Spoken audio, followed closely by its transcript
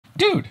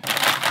Dude,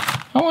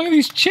 how long have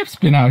these chips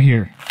been out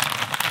here?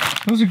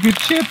 Those are good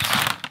chips.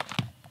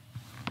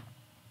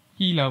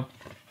 Hello.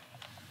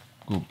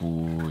 Good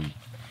boy.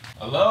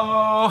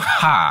 Hello.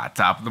 Ha!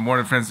 Top of the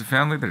morning, friends and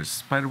family. There's a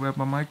spider web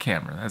on my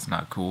camera. That's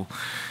not cool.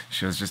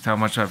 Shows just how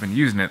much I've been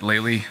using it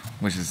lately,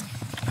 which is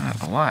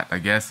not a lot, I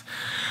guess.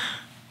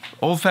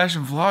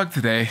 Old-fashioned vlog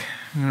today.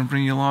 I'm gonna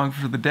bring you along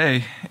for the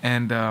day,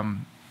 and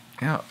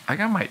you know, I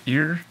got my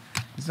ear.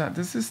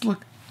 Does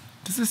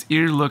this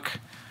ear look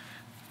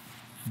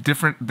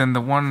different than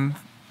the one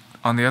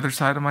on the other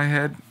side of my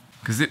head?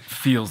 Because it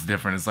feels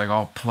different. It's like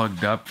all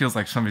plugged up. Feels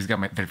like somebody's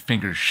got their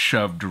fingers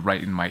shoved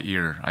right in my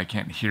ear. I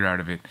can't hear out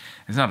of it.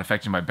 It's not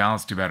affecting my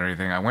balance too bad or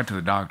anything. I went to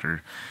the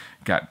doctor,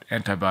 got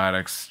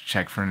antibiotics,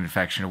 checked for an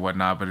infection or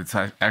whatnot, but it's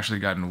actually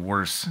gotten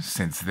worse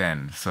since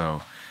then.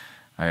 So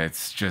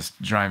it's just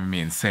driving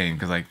me insane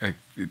because like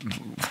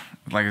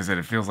I said,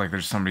 it feels like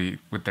there's somebody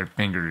with their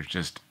fingers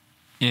just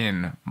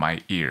in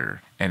my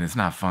ear, and it's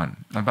not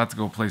fun. I'm about to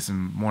go play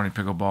some morning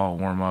pickleball,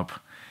 warm up,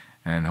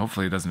 and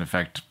hopefully it doesn't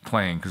affect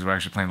playing because we're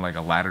actually playing like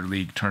a ladder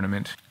league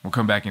tournament. We'll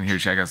come back in here,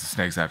 check out some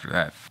snakes after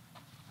that.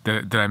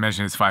 Did I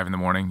mention it's 5 in the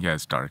morning? Yeah,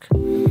 it's dark.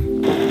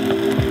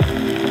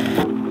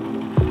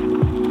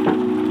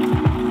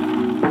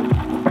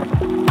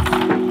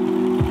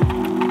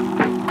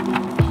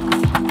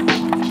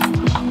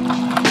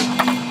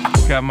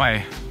 Got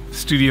my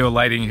studio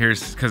lighting here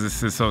because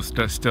this is so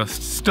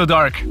still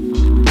dark.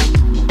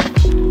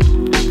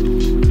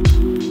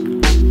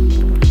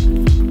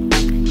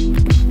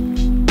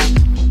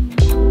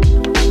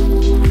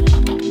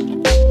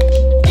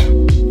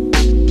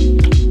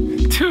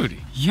 Dude,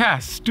 yeah,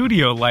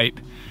 studio light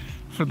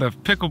for the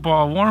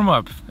pickleball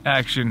warm-up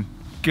action.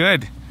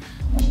 Good.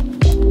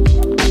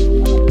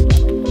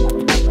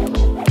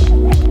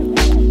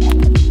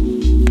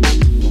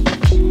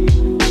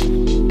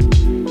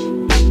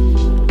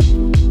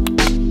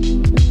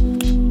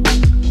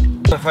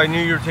 If I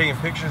knew you were taking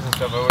pictures and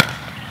stuff, I would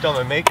have done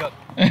my makeup.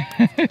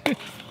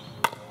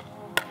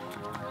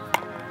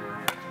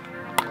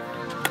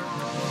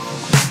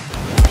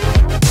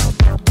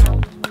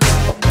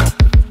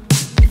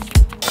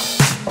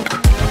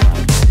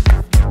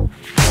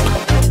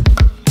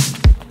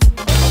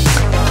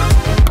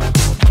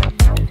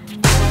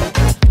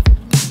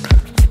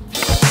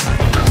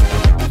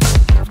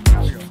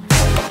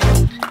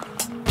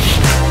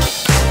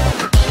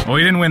 Well,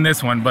 we didn't win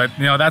this one, but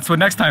you know, that's what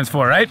next time's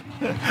for, right?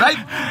 Right?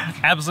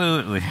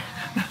 Absolutely.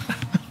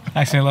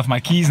 Actually, I left my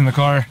keys in the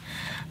car.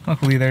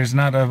 Luckily, there's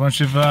not a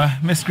bunch of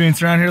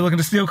miscreants around here looking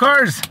to steal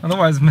cars.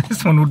 Otherwise,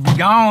 this one would be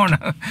gone.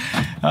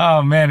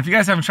 Oh man, if you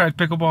guys haven't tried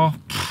pickleball,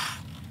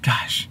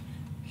 gosh,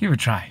 give it a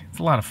try. It's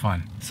a lot of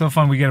fun. So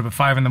fun we get up at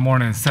 5 in the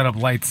morning and set up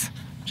lights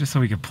just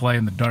so we could play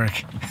in the dark.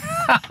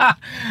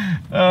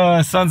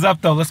 Sun's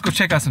up though. Let's go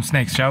check out some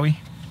snakes, shall we?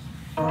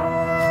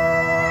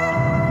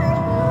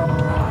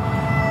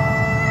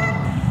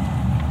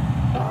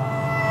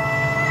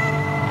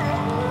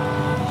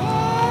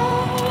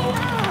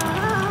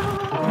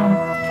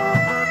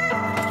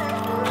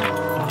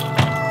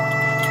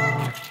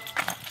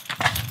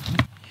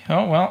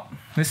 Oh, well,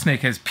 this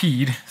snake has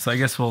peed, so I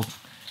guess we'll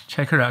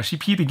check her out. She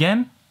peed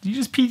again? You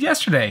just peed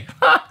yesterday.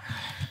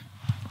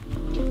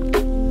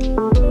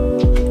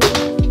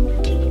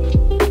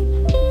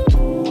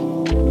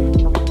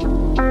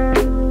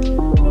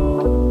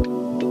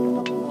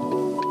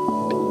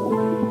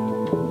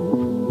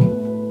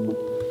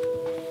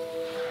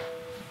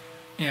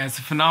 Yeah, it's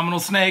a phenomenal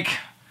snake.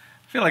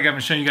 I feel like I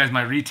haven't shown you guys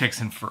my retics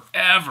in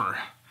forever.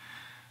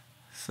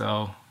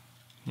 So,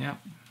 yeah,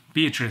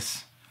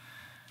 Beatrice.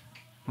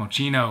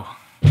 Mochino.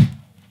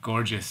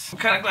 Gorgeous. I'm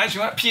kind of glad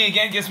you went pee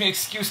again. Gives me an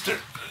excuse to...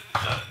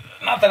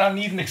 not that I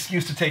need an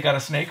excuse to take out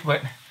a snake,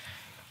 but...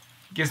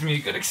 gives me a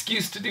good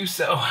excuse to do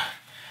so.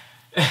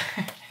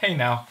 Hey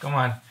now, come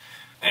on.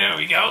 There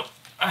we go.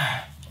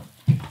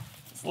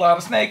 It's a lot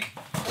of snake.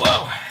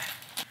 Whoa.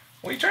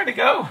 Where you trying to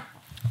go?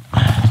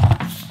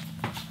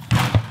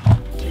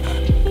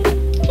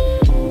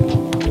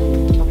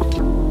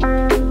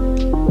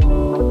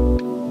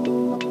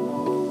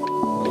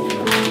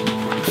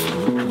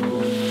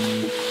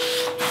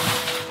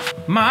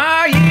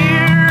 My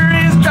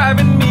ear is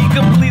driving me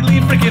completely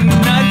freaking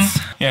nuts.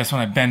 Yeah, so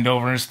when I bend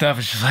over and stuff,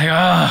 it's just like,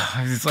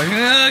 it's like,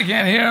 I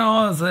can't hear.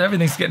 Oh, so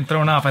everything's getting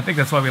thrown off. I think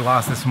that's why we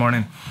lost this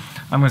morning.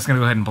 I'm just gonna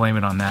go ahead and blame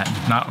it on that,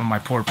 not on my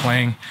poor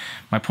playing.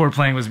 My poor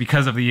playing was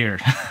because of the ear.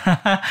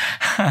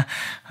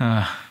 Yeah.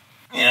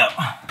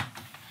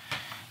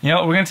 You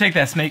know, we're gonna take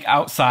that snake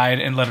outside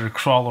and let her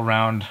crawl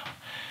around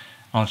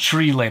on a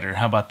tree later.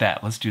 How about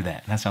that? Let's do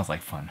that. That sounds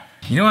like fun.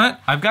 You know what?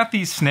 I've got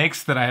these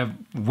snakes that I have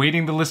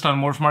waiting to list on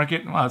Morph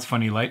Market. Wow, that's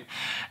funny, light.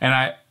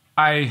 And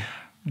I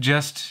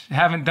just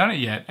haven't done it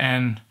yet,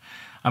 and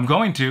I'm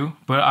going to,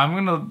 but I'm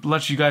gonna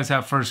let you guys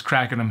have first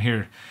crack at them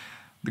here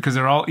because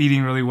they're all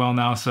eating really well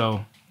now.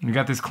 So we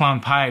got this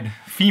clown pied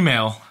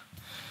female.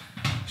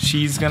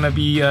 She's gonna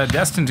be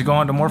destined to go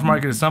on to Morph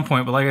Market at some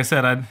point. But like I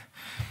said, I'd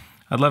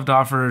love to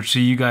offer her to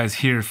you guys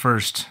here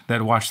first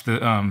that watch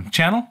the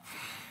channel.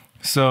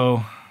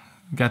 So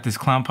got this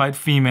clown pied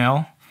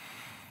female.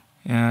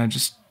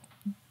 just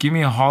give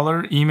me a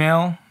holler,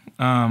 email,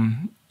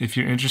 if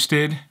you're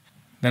interested.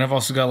 Then I've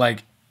also got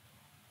like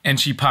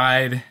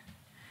enchi-pied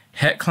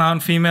het clown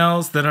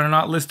females that are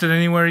not listed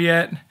anywhere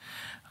yet.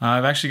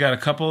 I've actually got a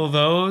couple of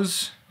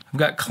those. I've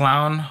got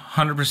clown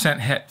 100%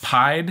 het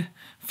pied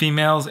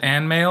females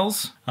and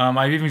males.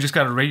 I've even just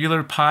got a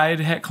regular pied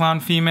het clown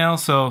female.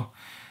 So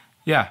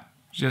yeah,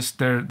 just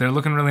they're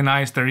looking really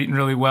nice. They're eating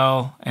really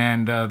well,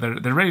 and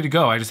they're ready to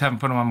go. I just haven't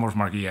put them on Morph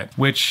Market yet,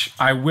 which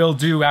I will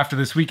do after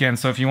this weekend.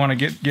 So if you want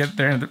to get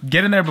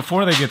in there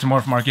before they get to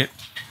Morph Market,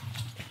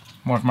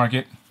 Morph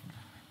Market,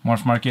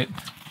 Morph Market.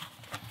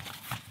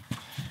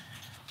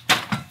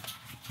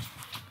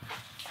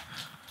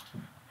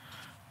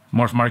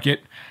 Morph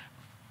Market.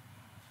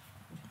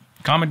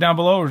 Comment down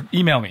below or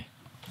email me.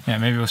 Yeah,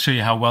 maybe we'll show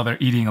you how well they're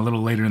eating a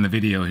little later in the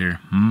video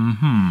here.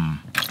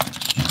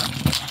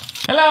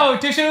 Hello,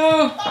 Tissue!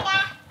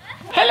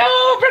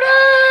 Hello,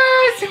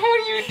 brothers! How are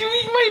you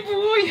doing, my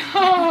boy?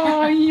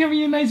 Oh, you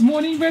having a nice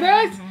morning,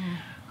 brothers?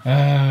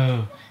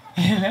 Oh,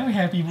 hello,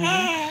 happy boy.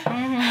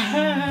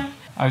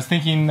 I was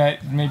thinking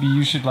that maybe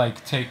you should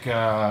like take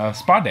a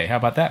spa day. How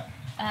about that?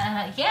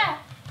 Yeah.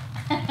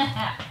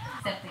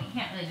 Except that you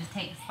can't really just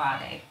take a spa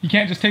day. You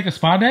can't just take a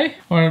spa day?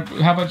 Or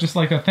how about just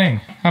like a thing?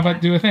 How about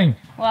do a thing?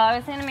 Well, I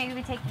was gonna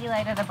maybe take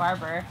Eli to the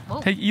barber.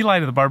 Whoa. Take Eli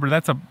to the barber.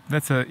 That's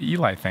a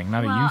Eli thing,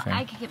 not a you thing.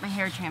 I could get my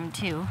hair trimmed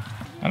too.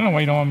 I don't know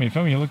why you don't want me to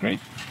film you. You look great.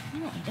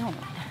 No, I don't.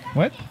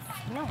 What?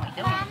 No, I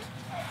don't.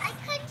 I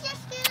could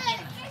just do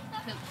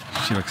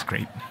it. She looks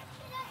great.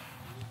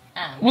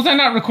 Was I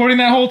not recording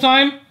that whole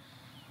time?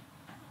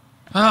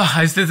 Oh,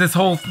 I just did this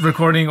whole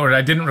recording, or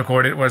I didn't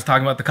record it, where I was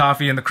talking about the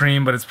coffee and the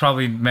cream, but it's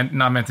probably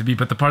not meant to be.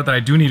 But the part that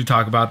I do need to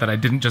talk about that I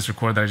didn't just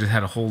record, that I just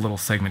had a whole little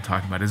segment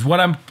talking about, is what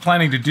I'm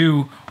planning to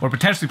do, or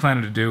potentially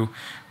planning to do,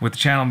 with the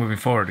channel moving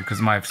forward,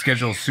 because my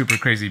schedule is super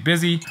crazy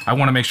busy. I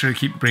want to make sure to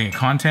keep bringing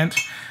content.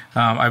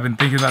 I've been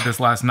thinking about this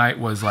last night,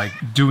 was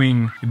like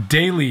doing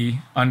daily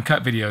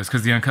uncut videos,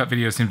 because the uncut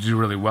videos seem to do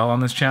really well on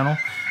this channel.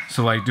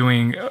 So like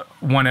doing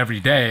one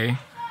every day,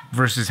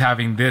 versus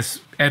having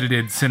this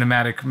edited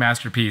cinematic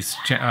masterpiece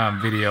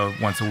video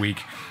once a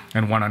week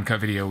and one uncut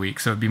video a week.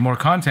 So it'd be more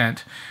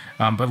content,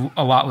 but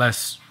a lot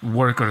less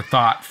work or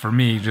thought for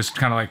me. Just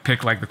kind of like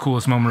pick like the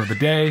coolest moment of the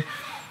day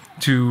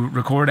to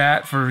record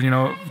at for, you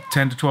know,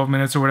 10 to 12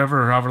 minutes or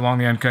whatever, or however long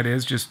the uncut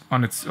is, just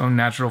on its own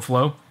natural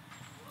flow.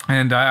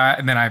 And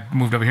then I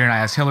moved over here and I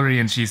asked Hillary,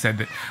 and she said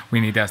that we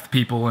need to ask the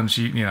people, and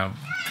she, you know,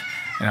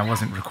 and I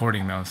wasn't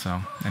recording though.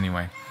 So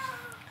anyway,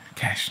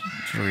 gosh,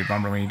 it's really a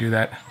bummer when you do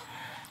that.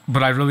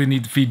 But I really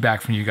need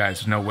feedback from you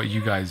guys to know what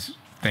you guys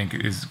think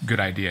is a good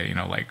idea, you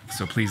know, like,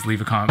 so please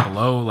leave a comment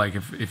below, like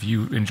if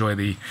you enjoy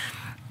the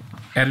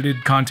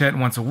edited content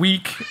once a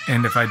week,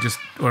 and if I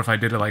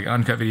did a like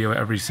uncut video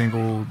every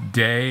single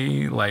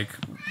day, like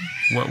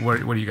what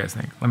do you guys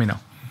think? Let me know.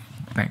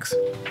 Thanks.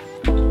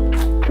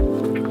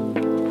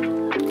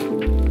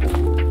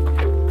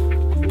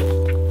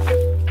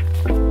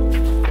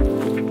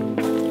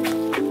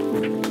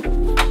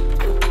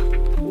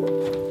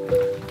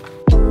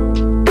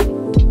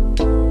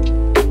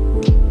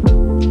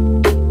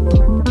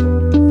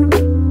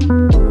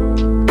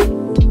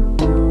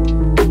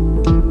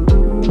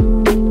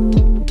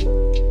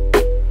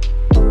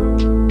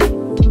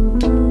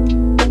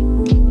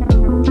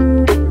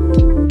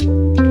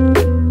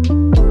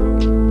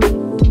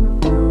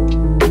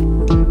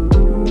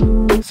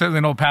 Certainly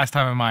an old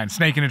pastime of mine.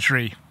 Snake in a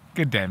tree.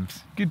 Good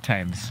times. Good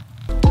times.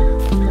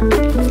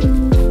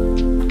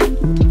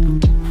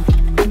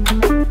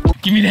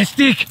 Give me that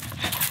stick.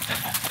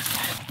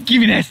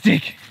 Give me that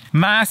stick.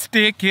 My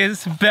stick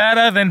is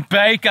better than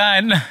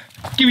bacon.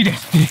 Give me that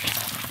stick.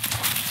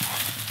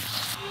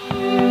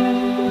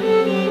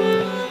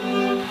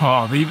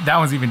 Oh, that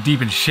one's even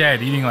deep in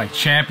shed, eating like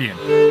champion.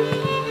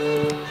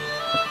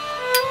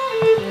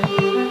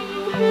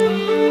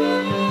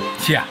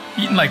 Yeah,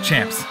 eating like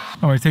champs.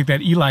 Oh, I take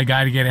that Eli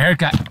guy to get a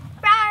haircut.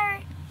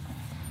 Rawr!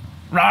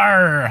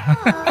 Rawr!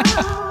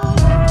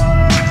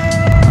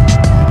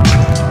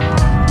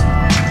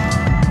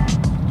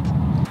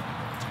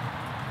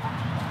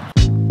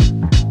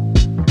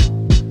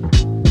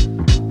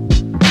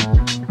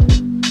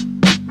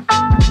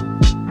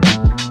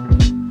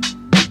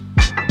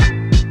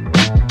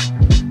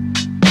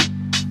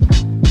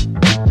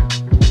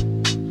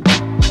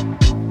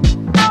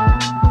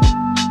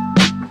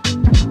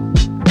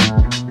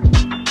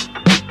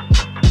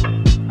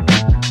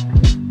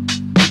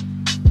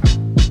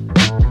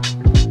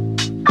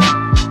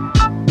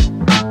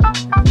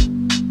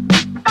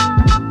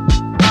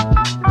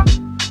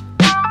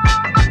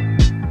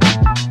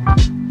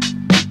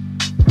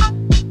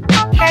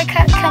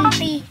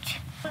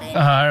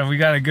 We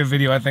got a good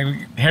video, I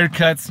think.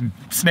 Haircuts and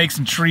snakes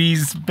and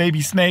trees,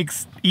 baby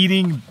snakes,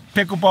 eating,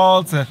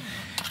 pickleball.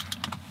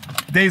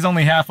 Day's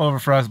only half over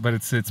for us, but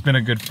it's been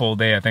a good full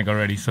day, I think,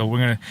 already. So we're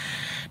gonna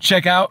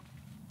check out.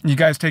 You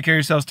guys take care of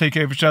yourselves, take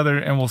care of each other,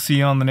 and we'll see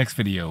you on the next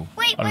video.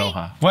 Wait,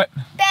 Aloha. wait. What?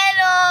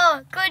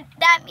 Pero. Good.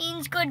 That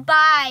means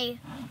goodbye.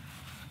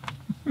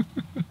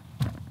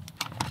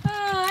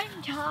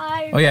 I'm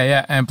tired. Oh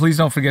yeah, and please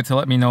don't forget to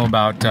let me know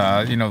about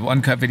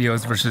uncut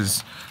videos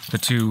versus the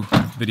 2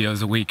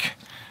 videos a week.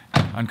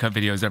 Uncut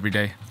videos every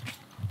day.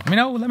 Let me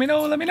know.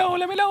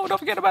 Don't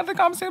forget about it in the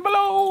comments down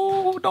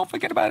below. Don't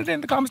forget about it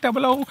in the comments down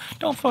below.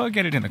 Don't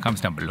forget it in the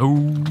comments down below.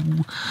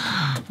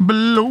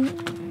 Below.